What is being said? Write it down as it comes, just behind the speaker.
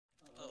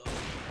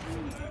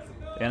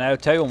And I'll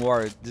tell you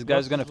more, this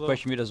guy's gonna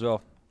push mid as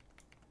well.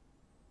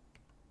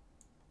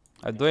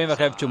 I don't even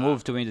have to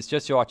move to win this,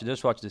 just watch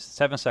this.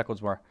 7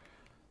 seconds more.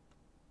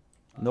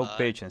 No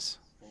patience.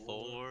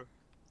 4,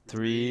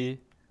 3,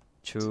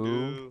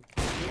 2.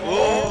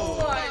 Oh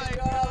my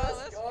god,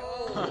 let's go!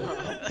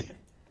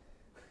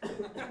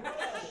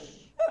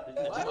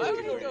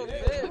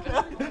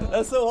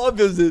 That's so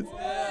obvious.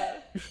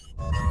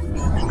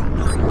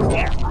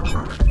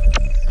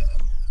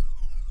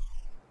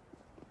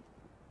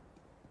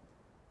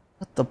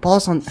 What the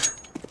ball's on?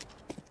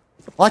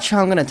 Watch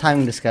how I'm gonna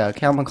time this guy.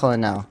 Okay, I'm gonna call it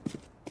now.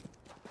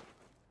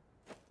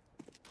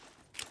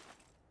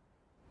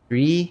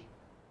 3,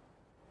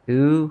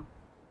 2,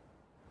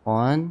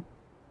 1,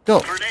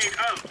 go!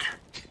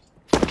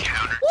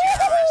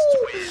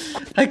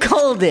 I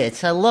called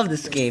it. I love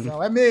this game.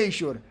 Não, é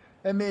major.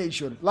 É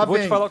major. Lá Vou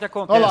vem. te falar o que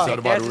acontece. Olha lá.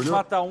 Tem testes,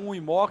 mata um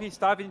e morre,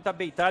 está vindo, tá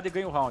beitado e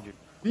ganha o round.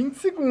 20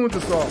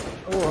 segundos só.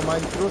 Porra,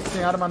 mas trouxe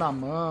sem arma na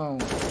mão.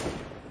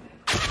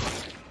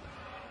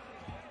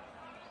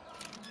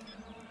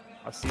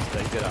 Assista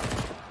aí, geral.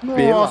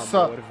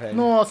 Nossa, amor, velho.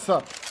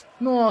 nossa,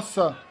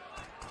 nossa.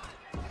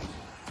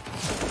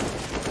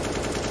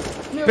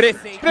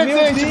 Presente,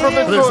 Presente,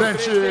 professor.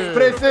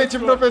 Presente,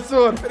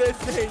 professor.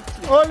 Presente.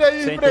 Olha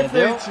aí, Você entendeu?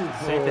 presente.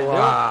 Você entendeu?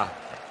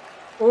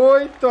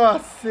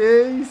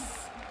 8-6.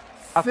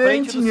 À Sem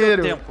frente do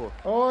dinheiro. seu tempo.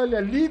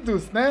 Olha,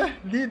 lidos, né?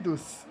 Lidos.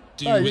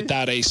 Do with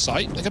that ace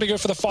sight. They're going to go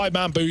for the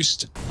 5-man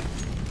boost.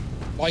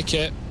 Like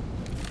it.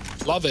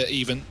 Love it,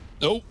 even.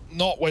 Oh,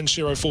 not when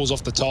Shiro falls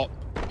off the top.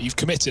 You've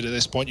committed at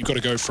this point. You've got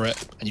to go for it.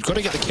 And you've got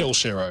to get the kill,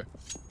 Shiro.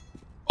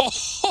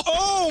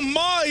 Oh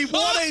my,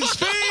 what is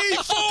speed?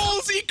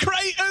 Fallsy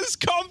Kratos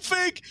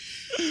config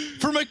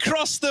from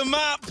across the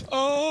map.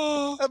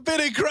 Oh, a bit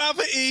of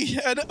gravity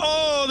and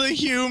oh, the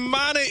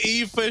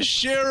humanity for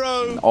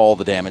Shiro. All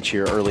the damage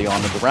here early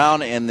on in the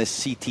round, and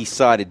this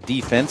CT-sided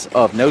defense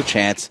of no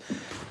chance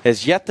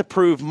has yet to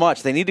prove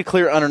much. They need to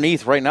clear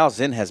underneath. Right now,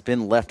 Zen has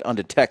been left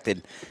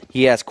undetected.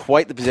 He has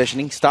quite the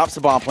positioning. Stops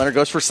the bomb planter,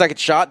 goes for a second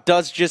shot,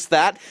 does just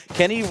that.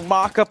 Can he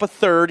mock up a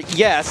third?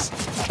 Yes.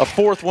 A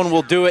fourth one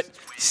will do it.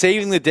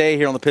 Saving the day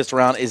here on the pistol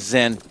round is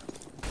Zen.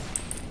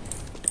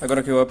 I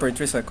gotta kill upper in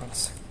 3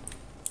 seconds.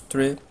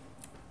 3,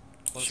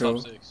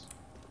 2,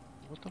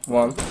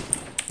 1.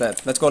 Dead.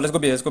 Let's go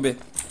B, let's go B. I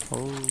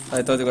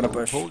thought they were gonna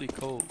push. Holy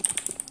cold.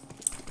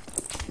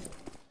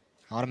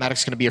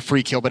 Automatic's going to be a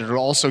free kill, but it'll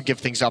also give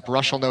things up.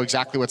 Rush will know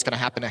exactly what's going to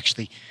happen,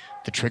 actually.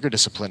 The trigger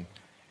discipline.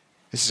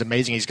 This is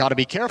amazing. He's got to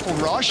be careful,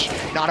 Rush.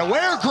 Not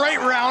aware. Great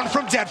round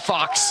from Dead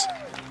Fox.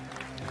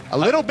 A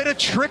little bit of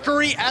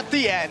trickery at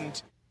the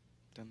end.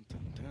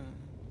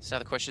 So now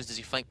the question is, does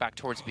he flank back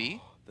towards B?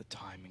 The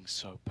timing's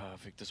so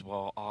perfect as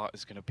well. Art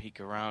is going to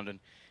peek around and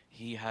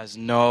he has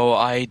no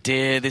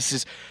idea. This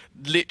is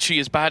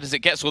literally as bad as it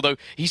gets, although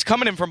he's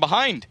coming in from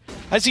behind.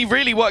 Has he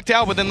really worked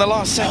out within the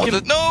last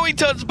second? No, he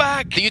turns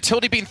back. The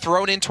utility being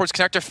thrown in towards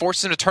connector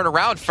forces him to turn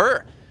around.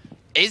 Fur,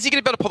 is he going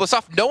to be able to pull this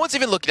off? No one's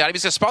even looking at him.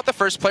 He's going to spot the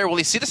first player. Will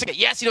he see this again?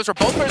 Yes, he knows where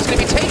both players are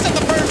going to be. Takes up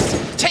the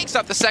first, takes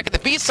up the second. The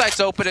B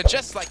site's open and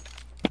just like...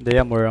 Dei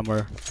amor,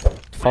 amor.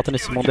 Falta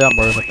nesse mundo é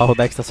amor, velho. Pra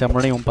Rodex tá sem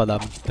amor nenhum pra dar.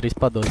 3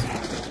 pra 12.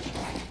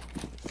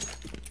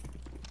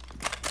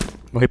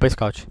 Morri pra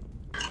scout.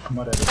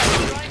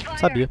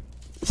 Sabia.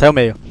 Saiu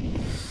meio.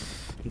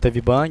 Não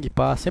teve bang,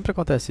 pá. Sempre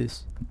acontece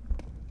isso.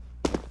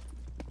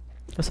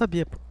 Eu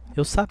sabia, pô.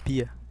 Eu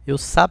sabia. Eu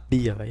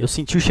sabia, velho. Eu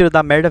senti o cheiro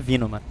da merda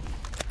vindo, mano.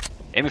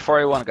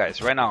 M41, guys,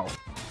 right now.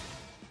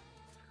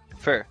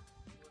 Fer,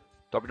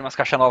 tô abrindo umas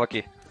caixas novas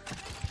aqui.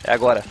 É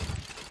agora.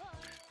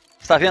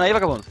 Você tá vendo aí,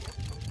 vagabundo?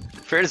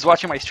 Fer is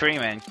watching my stream,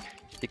 man.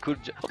 He could...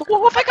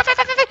 Vai,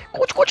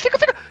 Coach, fica.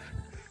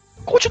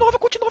 Coach nova,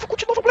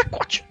 moleque,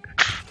 coach.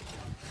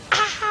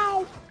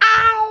 Au,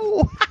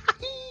 au.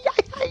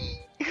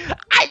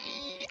 Ai.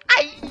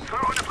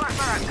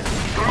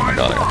 Oh my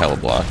god, I got hella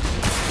block.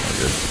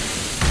 Good.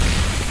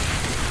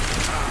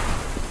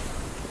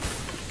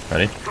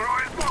 Ready?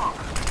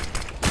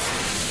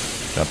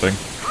 Jumping.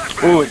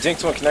 Ooh, it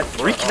dinked one connector.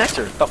 3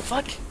 connector. The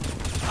fuck?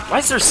 Why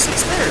is there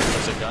 6 there?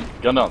 There's a gun.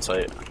 Gun on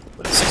site.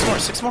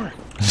 6 more.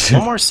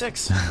 1 more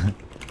 6.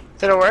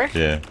 Did it work?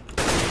 Yeah.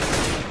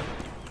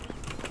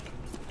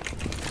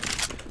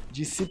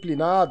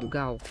 Disciplinado.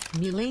 Gal,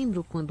 me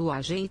lembro quando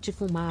a gente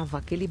fumava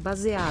aquele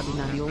baseado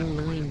na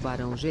Leon em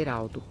Barão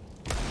Geraldo.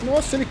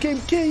 Nossa, ele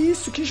que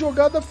isso? Que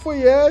jogada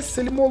foi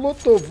essa? Ele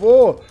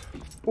molotovou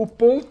o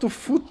ponto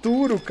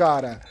futuro,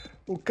 cara.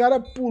 O cara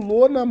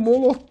pulou na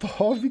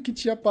molotov que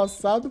tinha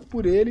passado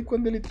por ele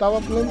quando ele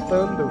tava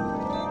plantando.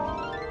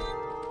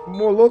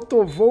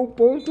 Molotovou o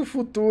ponto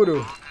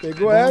futuro.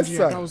 Pegou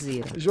essa?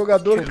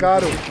 Jogador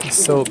caro.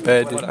 So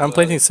bad, dude. I'm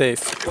planting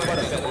safe.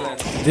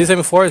 This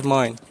M4 is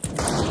mine.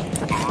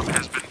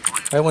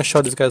 I one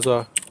shot this guy as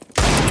well.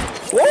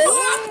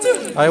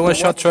 What? I one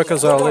shot truck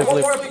as well. Live.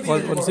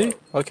 What is he?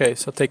 Okay,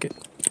 so take it.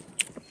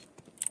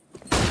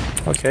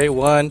 Okay,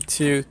 1,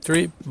 2,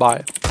 3,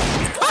 bye.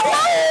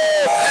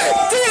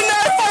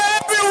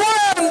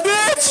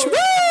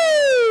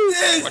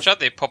 Watch out,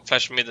 they pop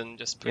flash mid and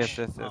just push.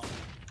 Yes.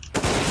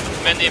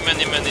 Many.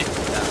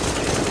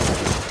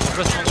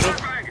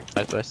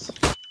 Nice.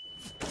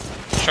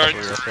 Short.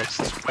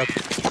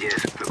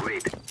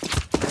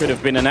 Could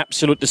have been an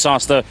absolute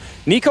disaster.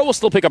 Nico will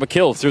still pick up a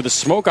kill through the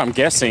smoke, I'm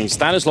guessing.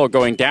 Stanislaw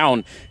going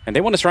down, and they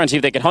want to try and see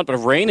if they can hunt, but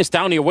Rain is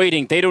down here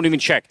waiting. They don't even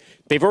check.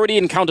 They've already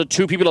encountered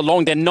 2 people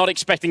along. They're not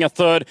expecting a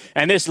third,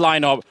 and this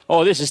lineup,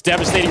 oh, this is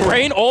devastating.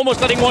 Rain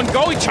almost letting one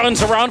go. He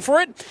turns around for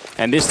it,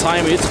 and this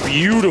time it's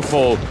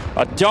beautiful.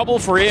 A double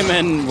for him,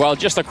 and, well,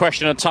 just a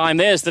question of time.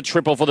 There's the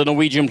triple for the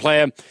Norwegian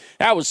player.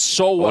 That was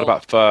so well. What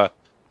about Fur?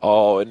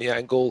 Oh, in the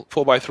angle,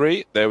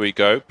 4x3. There we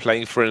go.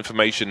 Playing for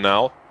information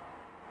now.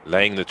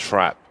 Laying the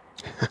trap.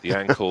 The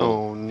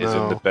ankle is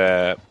in the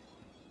bear.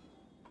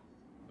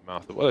 The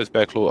mouth. Well, it's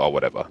bear claw. Oh,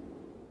 whatever.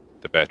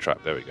 The bear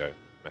trap. There we go.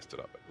 Messed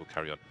it up. We'll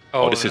carry on.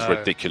 Oh, this is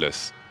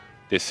ridiculous.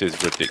 This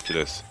is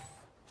ridiculous.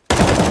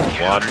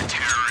 1,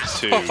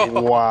 2.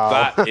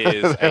 Wow. That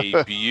is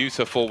a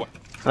beautiful.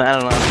 I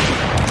don't know.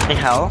 Hey,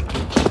 hell.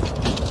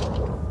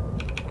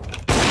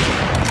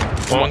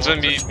 One's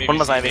on B. One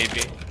was Ivy.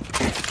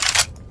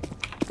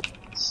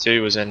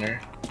 Stu was in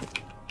there.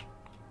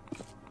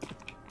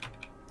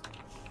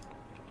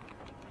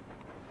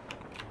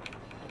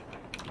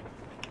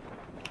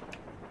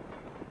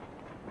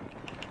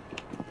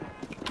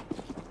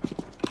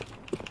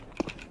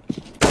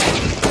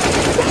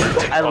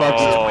 I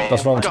love you.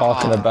 That's what I'm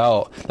talking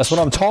about. That's what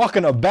I'm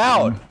talking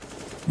about.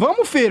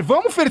 Vamos, Fer,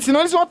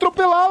 senão eles vão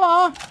atropelar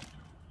lá.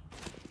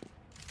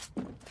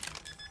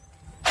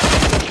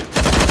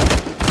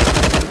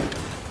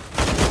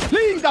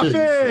 Linda,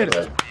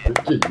 Fer!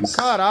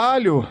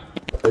 Caralho!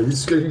 É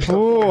isso que a gente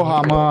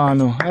Porra,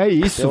 mano, é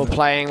isso. Still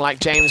playing like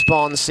James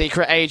Bond,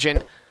 secret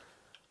agent.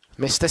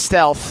 Mr.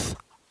 Stealth.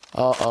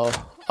 Uh-oh.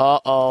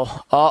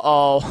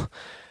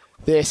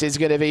 This is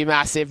going to be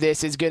massive.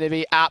 This is going to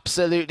be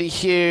absolutely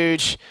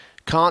huge.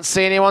 Can't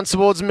see anyone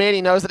towards mid.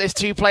 He knows that there's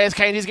 2 players.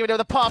 He's giving him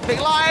the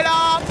perfect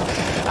lineup.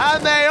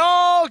 And they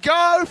all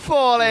go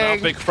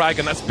falling. Big frag,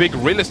 and that's big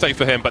real estate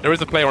for him. But there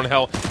is a player on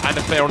Hell and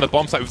a player on the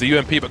bomb site with the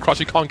UMP. But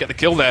Crushy can't get the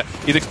kill there.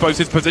 He's exposed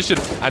his position.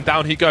 And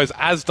down he goes,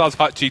 as does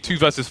Hutchie. 2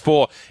 versus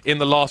 4 in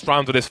the last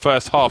round of this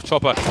first half.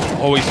 Chopper,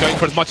 oh, he's going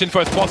for as much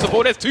info as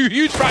possible. There's 2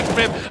 huge frags from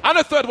him. And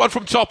a third one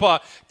from Chopper.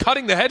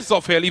 Cutting the heads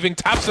off here, leaving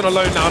Tabson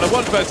alone now. And a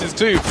 1 versus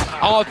 2.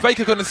 Are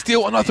Baker going to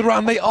steal another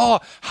round? They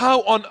are.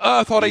 How on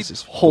earth are they?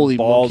 Holy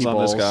balls on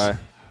this guy.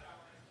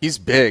 He's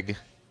big.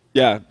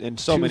 Yeah, in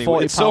so many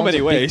ways. All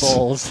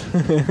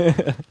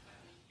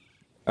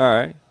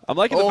right. I'm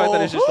liking the fact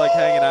that he's just like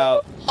hanging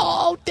out.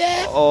 Oh,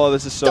 Dad. Oh,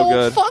 this is so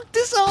good. Don't fuck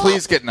this up.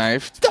 Please get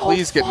knifed.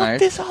 Please get knifed.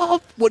 This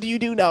up. What do you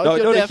do now? No,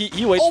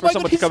 he waits for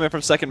someone to come in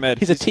from second mid.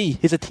 He's a T.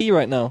 He's a T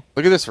right now.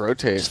 Look at this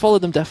rotate. Just follow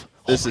them, Def.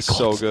 This is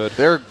so good.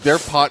 They're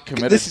pot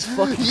committed. This is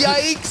fucking.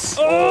 Yikes!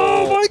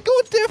 Oh my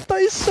god, Def, that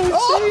is so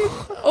insane.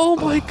 Oh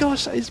my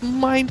gosh, that is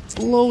mind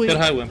blowing. Get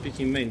high one,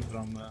 picking main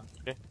from.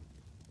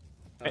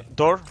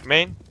 Door,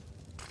 main.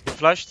 He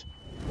flashed.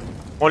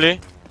 Molly.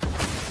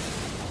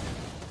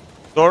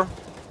 Door.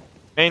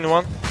 Main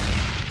 1.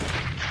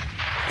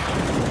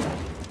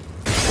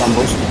 One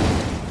boost.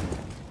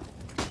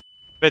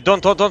 Wait,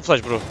 don't flash,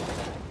 bro.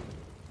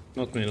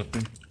 Not me.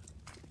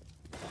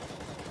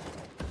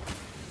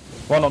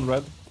 One on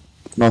red.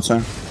 No, sir.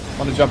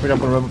 One is jumping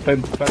up on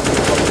red. Play.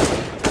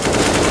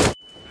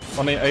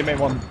 One A main,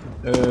 one.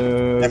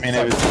 That's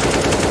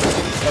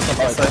not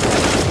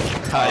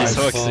right. Nice,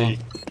 Roxy.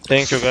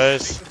 Thank you,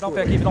 guys. Dá um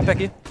pé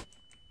aqui.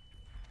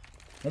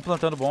 Um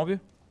plantando bomb.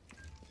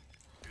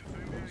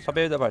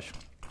 Sobe aí da baixo.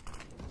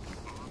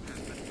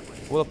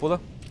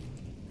 Pula.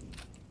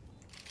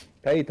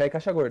 Tá aí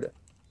caixa gorda.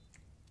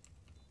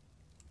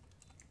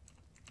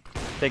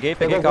 Peguei,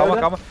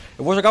 calma.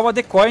 Eu vou jogar uma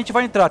decoy e a gente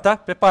vai entrar, tá?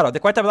 Prepara, o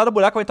decoy tá lá no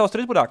buraco, vai entrar os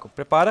 3 buracos.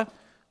 Prepara.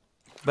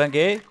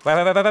 Banguei. Vai.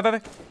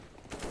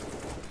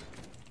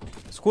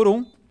 Escuro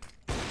 1.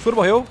 Escuro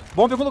morreu.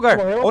 Bomb em algum lugar.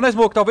 Morreu. Ou na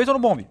smoke, talvez, ou no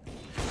bomb.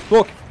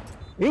 Smoke.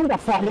 Ainda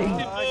falei.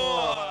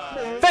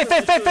 Fei.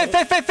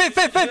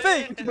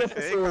 Onde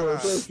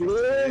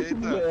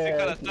esse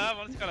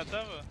cara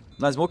tava?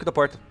 Na smoke da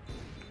porta.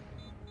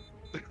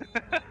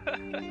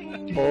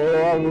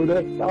 Boa,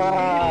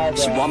 molecada.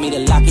 She want me to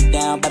lock it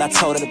down, but I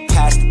told her to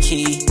pass the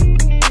key.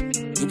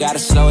 You gotta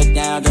slow it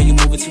down, girl, you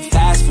moving too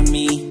fast for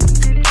me.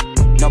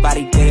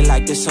 Nobody did it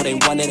like this, so they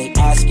wonder, they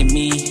asking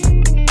me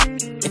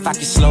if I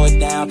can slow it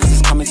down, cause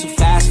it's coming too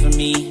fast for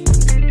me.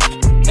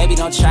 Baby,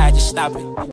 don't try, just stop it.